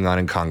battle going on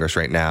in Congress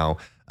right now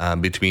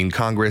between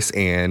Congress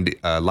and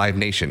Live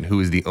Nation, who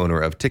is the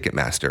owner of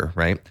Ticketmaster,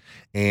 right?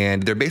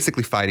 And they're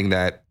basically fighting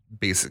that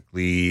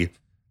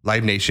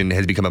Live Nation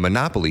has become a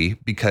monopoly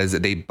because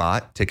they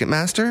bought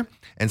Ticketmaster.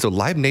 And so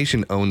Live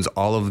Nation owns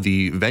all of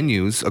the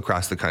venues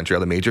across the country, all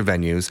the major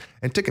venues,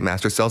 and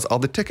Ticketmaster sells all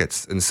the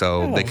tickets. And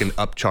so they can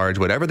upcharge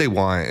whatever they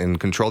want and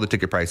control the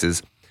ticket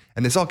prices.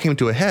 And this all came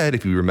to a head,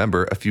 if you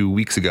remember, a few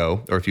months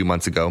ago,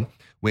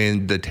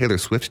 when the Taylor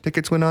Swift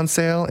tickets went on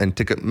sale and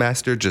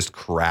Ticketmaster just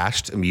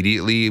crashed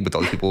immediately with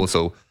all the people.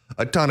 So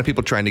a ton of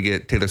people trying to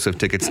get Taylor Swift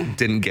tickets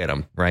didn't get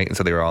them, right? And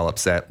so they were all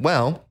upset.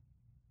 Well,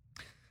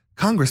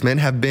 congressmen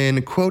have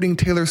been quoting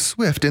Taylor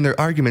Swift in their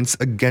arguments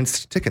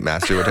against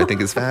Ticketmaster, which I think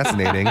is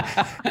fascinating.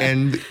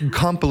 And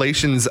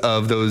compilations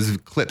of those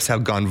clips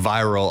have gone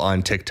viral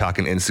on TikTok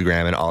and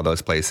Instagram and all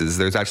those places.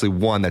 There's actually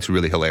one that's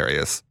really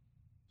hilarious.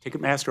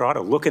 Ticketmaster ought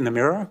to look in the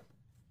mirror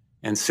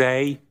and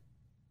say,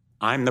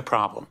 I'm the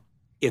problem.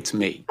 It's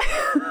me.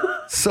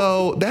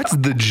 So that's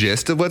the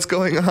gist of what's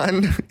going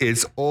on.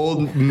 It's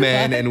old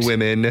men and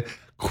women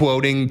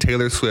quoting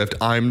Taylor Swift,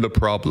 I'm the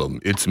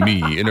problem, it's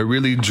me, in a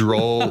really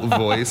droll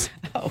voice.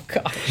 Oh,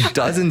 gosh.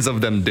 Dozens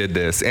of them did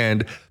this.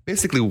 And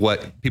basically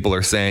what people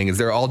are saying is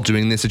they're all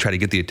doing this to try to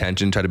get the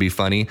attention, try to be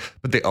funny,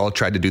 but they all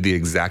tried to do the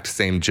exact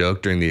same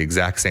joke during the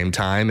exact same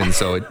time. And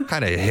so it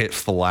kind of hit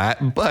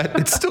flat, but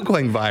it's still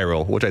going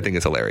viral, which I think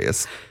is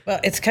hilarious. Well,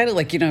 it's kind of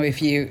like,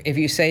 if you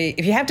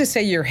have to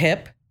say you're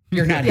hip,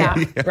 you're not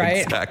hip,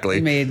 right? Exactly.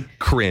 You made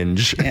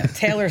cringe. Yeah,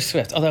 Taylor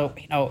Swift, although,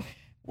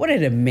 what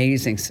an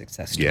amazing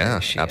success story. Yeah,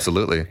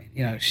 absolutely.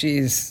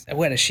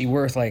 What is she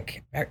worth?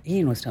 Like,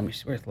 Ian was telling me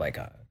she's worth like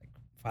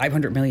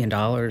 $500 million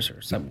or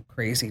some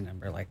crazy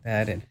number like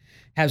that. And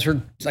has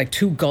her like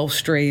 2 Gulf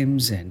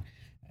Streams and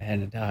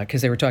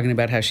because they were talking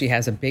about how she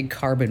has a big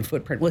carbon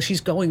footprint. Well,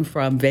 she's going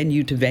from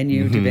venue to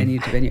venue to venue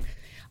to venue.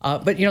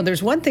 But,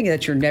 there's one thing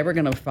that you're never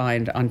going to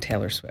find on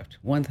Taylor Swift.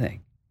 One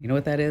thing. You know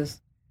what that is?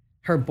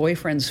 Her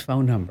boyfriend's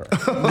phone number.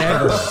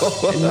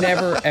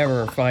 Never,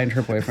 ever find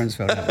her boyfriend's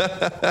phone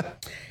number.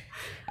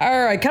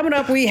 All right, coming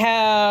up, we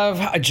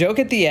have a joke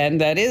at the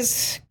end that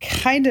is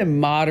kind of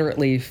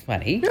moderately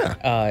funny.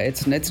 Yeah.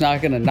 It's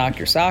not going to knock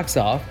your socks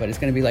off, but it's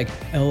going to be like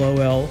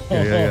LOL,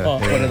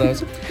 one of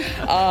those.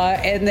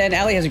 And then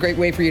Allie has a great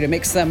way for you to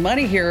make some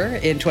money here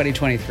in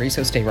 2023,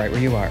 so stay right where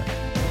you are.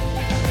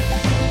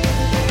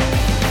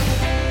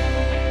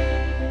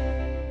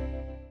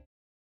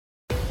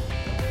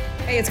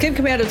 Hey, it's Kim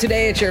Commando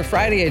today. It's your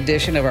Friday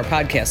edition of our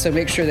podcast, so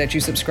make sure that you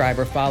subscribe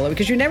or follow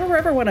because you never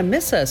ever want to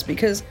miss us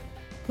because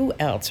who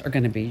else are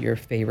going to be your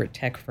favorite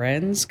tech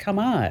friends? Come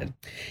on.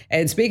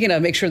 And speaking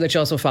of, make sure that you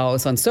also follow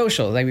us on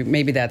social.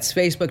 Maybe that's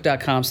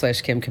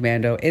facebook.com/Kim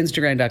Commando,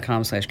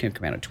 Instagram.com/Kim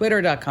Commando,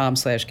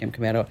 Twitter.com/Kim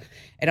Commando.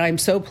 And I'm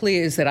so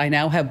pleased that I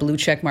now have blue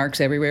check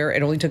marks everywhere.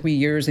 It only took me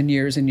years and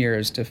years and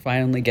years to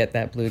finally get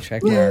that blue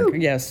check mark.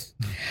 Yes.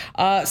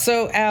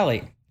 So,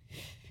 Allie,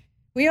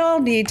 we all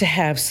need to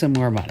have some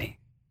more money.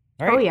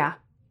 Right? Oh, yeah.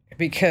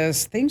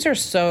 Because things are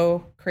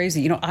so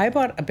crazy. You know, I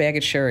bought a bag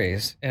of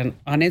cherries on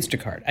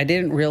Instacart. I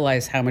didn't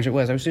realize how much it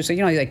was. I was just saying,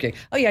 like,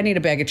 oh, yeah, I need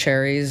a bag of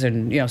cherries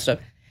and, stuff.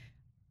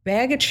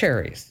 Bag of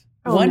cherries.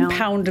 Oh, 1 no.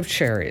 pound of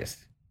cherries.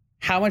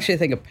 How much do you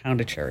think a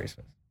pound of cherries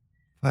was?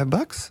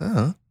 $5?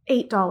 Oh.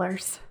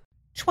 $8.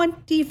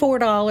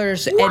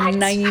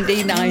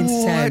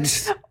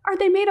 $24.99. Are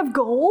they made of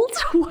gold?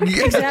 What kind of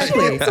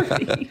Exactly. cherries are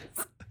these?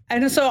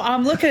 And so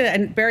I'm looking at it,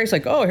 and Barry's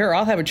like, oh, here,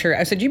 I'll have a cherry.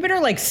 I said, you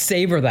better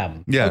savor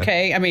them. Yeah.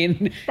 Okay. I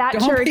mean, That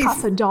don't cherry be-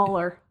 costs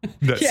 $1.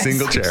 That Yes,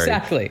 single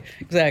cherry.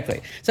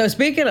 Exactly. So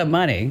speaking of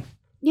money,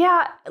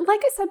 Yeah,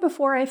 like I said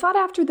before, I thought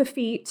after the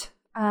feet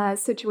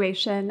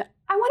situation,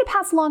 I want to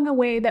pass along a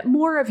way that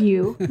more of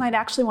you might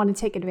actually want to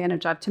take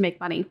advantage of to make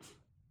money.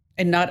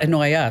 and not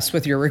annoy us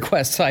with your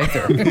requests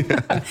either.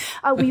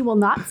 We will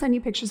not send you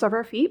pictures of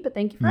our feet, but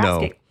thank you for No.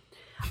 asking.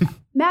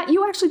 Matt,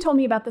 you actually told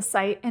me about this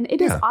site, and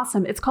it is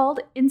awesome. It's called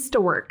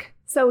InstaWork.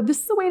 So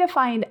this is a way to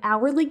find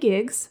hourly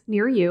gigs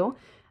near you.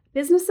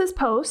 Businesses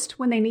post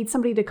when they need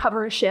somebody to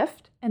cover a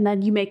shift, and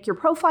then you make your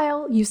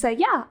profile. You say,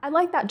 yeah, I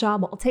like that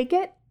job. I'll take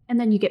it.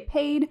 And then you get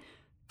paid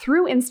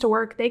through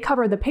InstaWork. They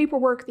cover the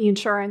paperwork, the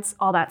insurance,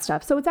 all that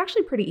stuff. So it's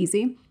actually pretty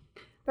easy.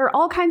 There are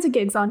all kinds of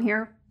gigs on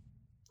here.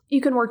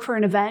 You can work for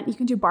an event. You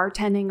can do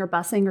bartending or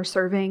busing or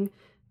serving.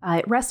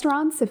 At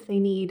restaurants, if they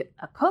need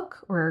a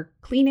cook or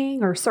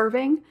cleaning or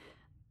serving.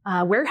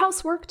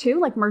 Warehouse work too,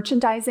 like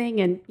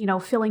merchandising and,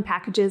 filling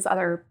packages,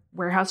 other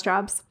warehouse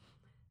jobs.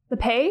 The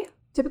pay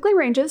typically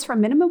ranges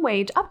from minimum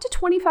wage up to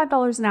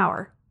 $25 an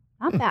hour.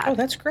 Not bad. Oh,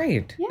 that's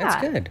great. Yeah.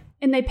 That's good.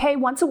 And they pay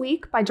once a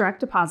week by direct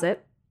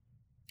deposit.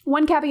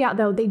 One caveat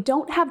though, they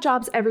don't have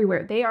jobs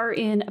everywhere. They are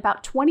in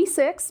about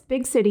 26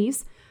 big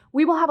cities.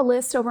 We will have a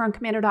list over on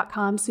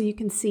commando.com so you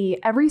can see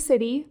every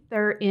city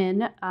they're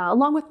in,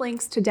 along with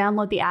links to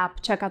download the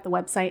app, check out the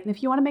website. And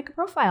if you want to make a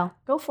profile,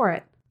 go for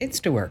it.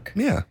 InstaWork.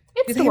 Yeah.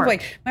 You think of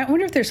InstaWork. I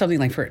wonder if there's something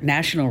like for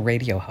national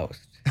radio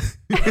host.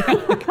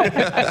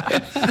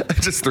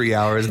 Just 3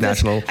 hours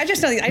national. I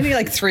just know I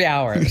need 3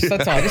 hours.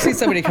 That's all. I just need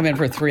somebody to come in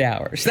for 3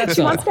 hours. That's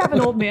She all. wants to have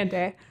an old man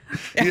day.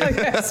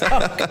 Yes.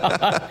 Oh,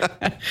 God.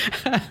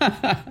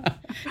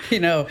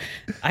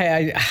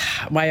 I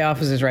my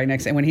office is right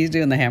next, and when he's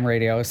doing the ham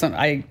radio,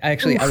 I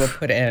will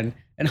put in,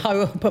 and I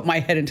will put my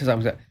head into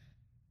something.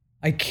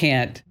 I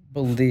can't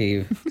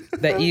believe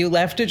that you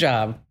left a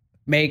job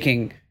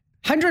making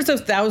hundreds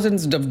of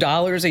thousands of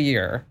dollars a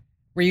year,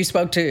 where you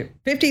spoke to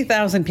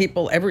 50,000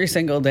 people every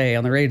single day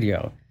on the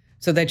radio,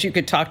 so that you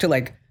could talk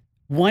to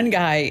one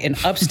guy in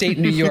upstate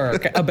New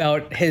York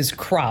about his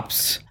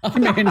crops. I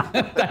mean,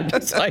 I'm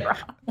just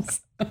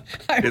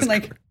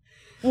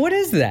what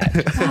is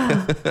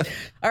that?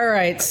 All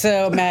right.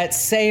 So, Matt,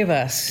 save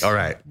us. All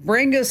right.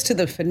 Bring us to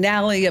the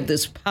finale of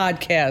this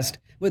podcast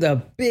with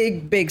a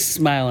big, big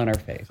smile on our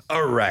face.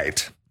 All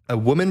right. A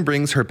woman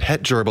brings her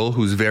pet gerbil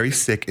who's very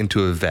sick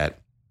into a vet.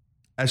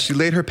 As she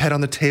laid her pet on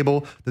the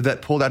table, the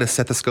vet pulled out a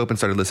stethoscope and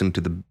started listening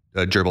to the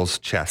gerbil's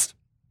chest.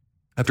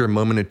 After a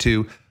moment or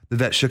two, the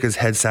vet shook his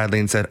head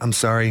sadly and said, "I'm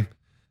sorry,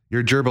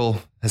 your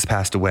gerbil has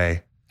passed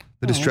away."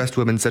 The distressed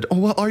woman said, "Oh,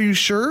 well, are you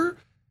sure?"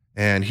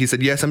 And he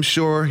said, "Yes, I'm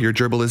sure. Your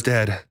gerbil is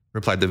dead,"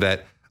 replied the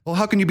vet. "Well,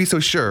 how can you be so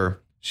sure?"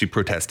 she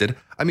protested.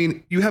 "I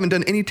mean, you haven't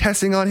done any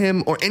testing on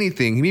him or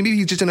anything. Maybe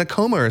he's just in a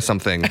coma or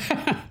something."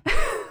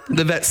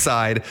 The vet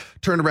sighed,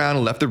 turned around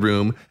and left the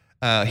room.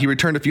 He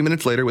returned a few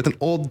minutes later with an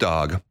old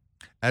dog.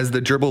 As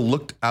the gerbil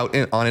looked out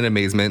on in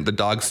amazement, the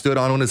dog stood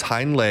on his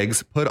hind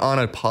legs, put on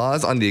a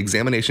paws on the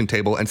examination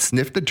table, and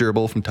sniffed the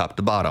gerbil from top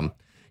to bottom.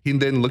 He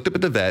then looked up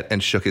at the vet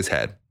and shook his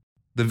head.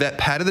 The vet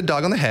patted the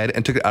dog on the head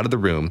and took it out of the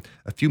room.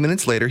 A few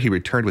minutes later, he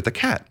returned with a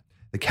cat.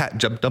 The cat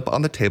jumped up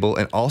on the table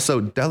and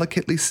also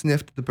delicately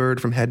sniffed the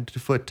bird from head to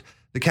foot.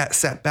 The cat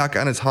sat back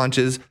on his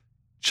haunches,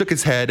 shook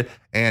his head,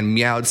 and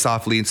meowed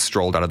softly and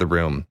strolled out of the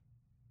room.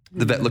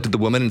 The vet looked at the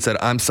woman and said,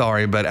 "I'm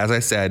sorry, but as I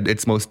said,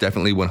 it's most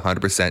definitely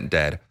 100%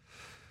 dead."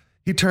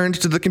 He turned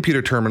to the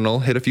computer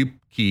terminal, hit a few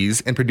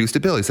keys, and produced a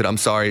bill. He said, "I'm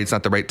sorry, it's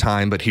not the right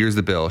time, but here's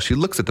the bill." She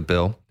looks at the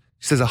bill.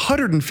 She says,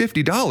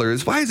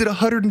 $150? Why is it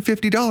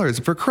 $150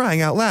 for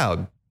crying out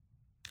loud?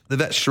 The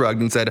vet shrugged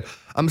and said,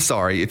 I'm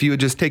sorry, if you had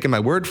just taken my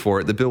word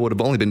for it, the bill would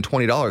have only been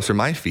 $20 for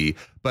my fee,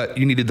 but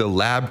you needed the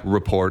lab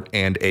report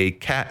and a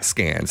CAT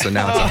scan, so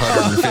now it's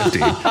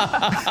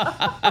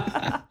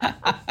 $150.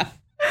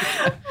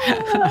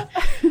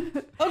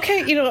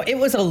 Okay, it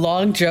was a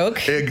long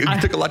joke.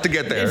 It took a lot to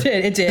get there.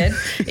 It did.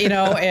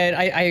 And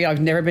I've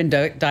never been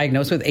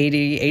diagnosed with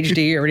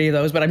ADHD or any of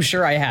those, but I'm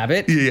sure I have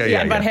it.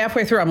 Yeah. About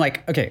halfway through, I'm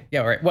like, okay,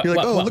 yeah, all right. You're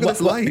like, look at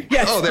this light.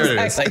 Yes, oh,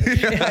 there exactly.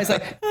 it is. I was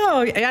like,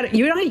 oh,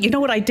 you know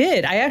what I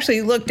did? I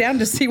actually looked down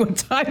to see what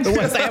time it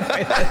was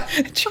halfway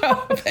through the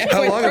joke.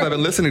 How long have I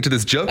been listening to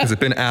this joke? Has it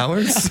been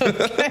hours?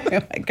 Okay.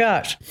 Oh, my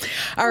gosh.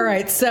 All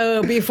right.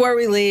 So before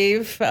we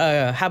leave,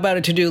 how about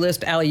a to-do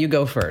list? Allie, you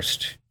go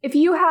first. If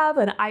you have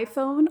an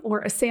iPhone or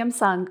a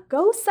Samsung,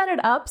 go set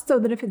it up so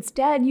that if it's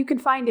dead, you can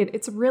find it.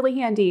 It's really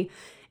handy.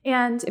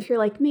 And if you're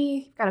like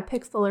me, you've got a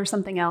Pixel or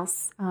something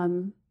else,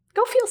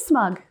 go feel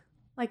smug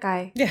like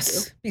I do.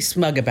 Be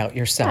smug about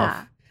yourself.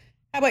 Yeah.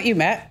 How about you,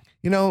 Matt?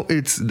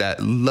 It's that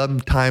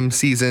love time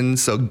season.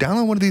 So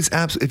download one of these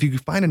apps. If you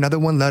find another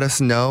one, let us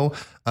know.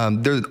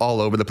 They're all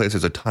over the place.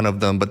 There's a ton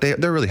of them, but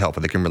they're really helpful.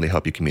 They can really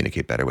help you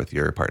communicate better with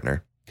your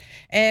partner.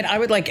 And I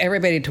would like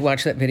everybody to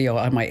watch that video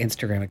on my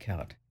Instagram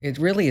account. It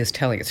really is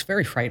telling. It's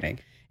very frightening.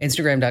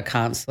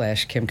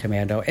 Instagram.com/Kim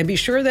Komando. And be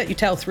sure that you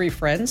tell 3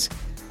 friends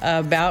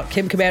about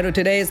Kim Komando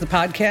Today is the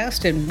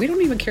podcast. And we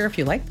don't even care if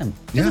you like them.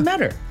 It doesn't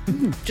matter.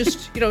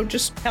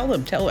 Just tell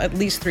them. Tell at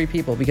least 3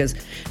 people, because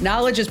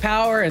knowledge is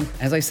power. And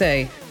as I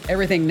say,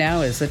 everything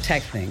now is a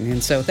tech thing.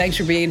 And so thanks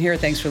for being here.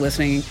 Thanks for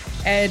listening.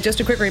 And just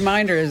a quick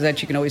reminder is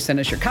that you can always send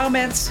us your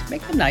comments.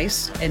 Make them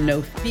nice and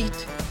no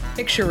feet.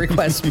 Picture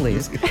requests,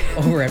 please,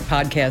 over at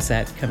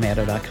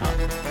podcasts@komando.com.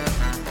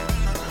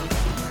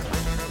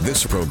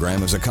 This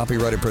program is a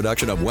copyrighted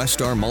production of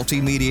Westar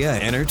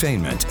Multimedia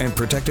Entertainment and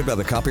protected by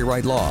the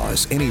copyright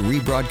laws. Any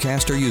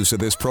rebroadcast or use of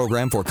this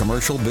program for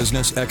commercial,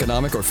 business,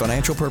 economic, or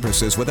financial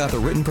purposes without the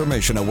written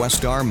permission of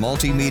Westar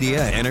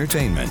Multimedia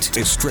Entertainment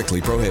is strictly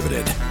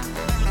prohibited.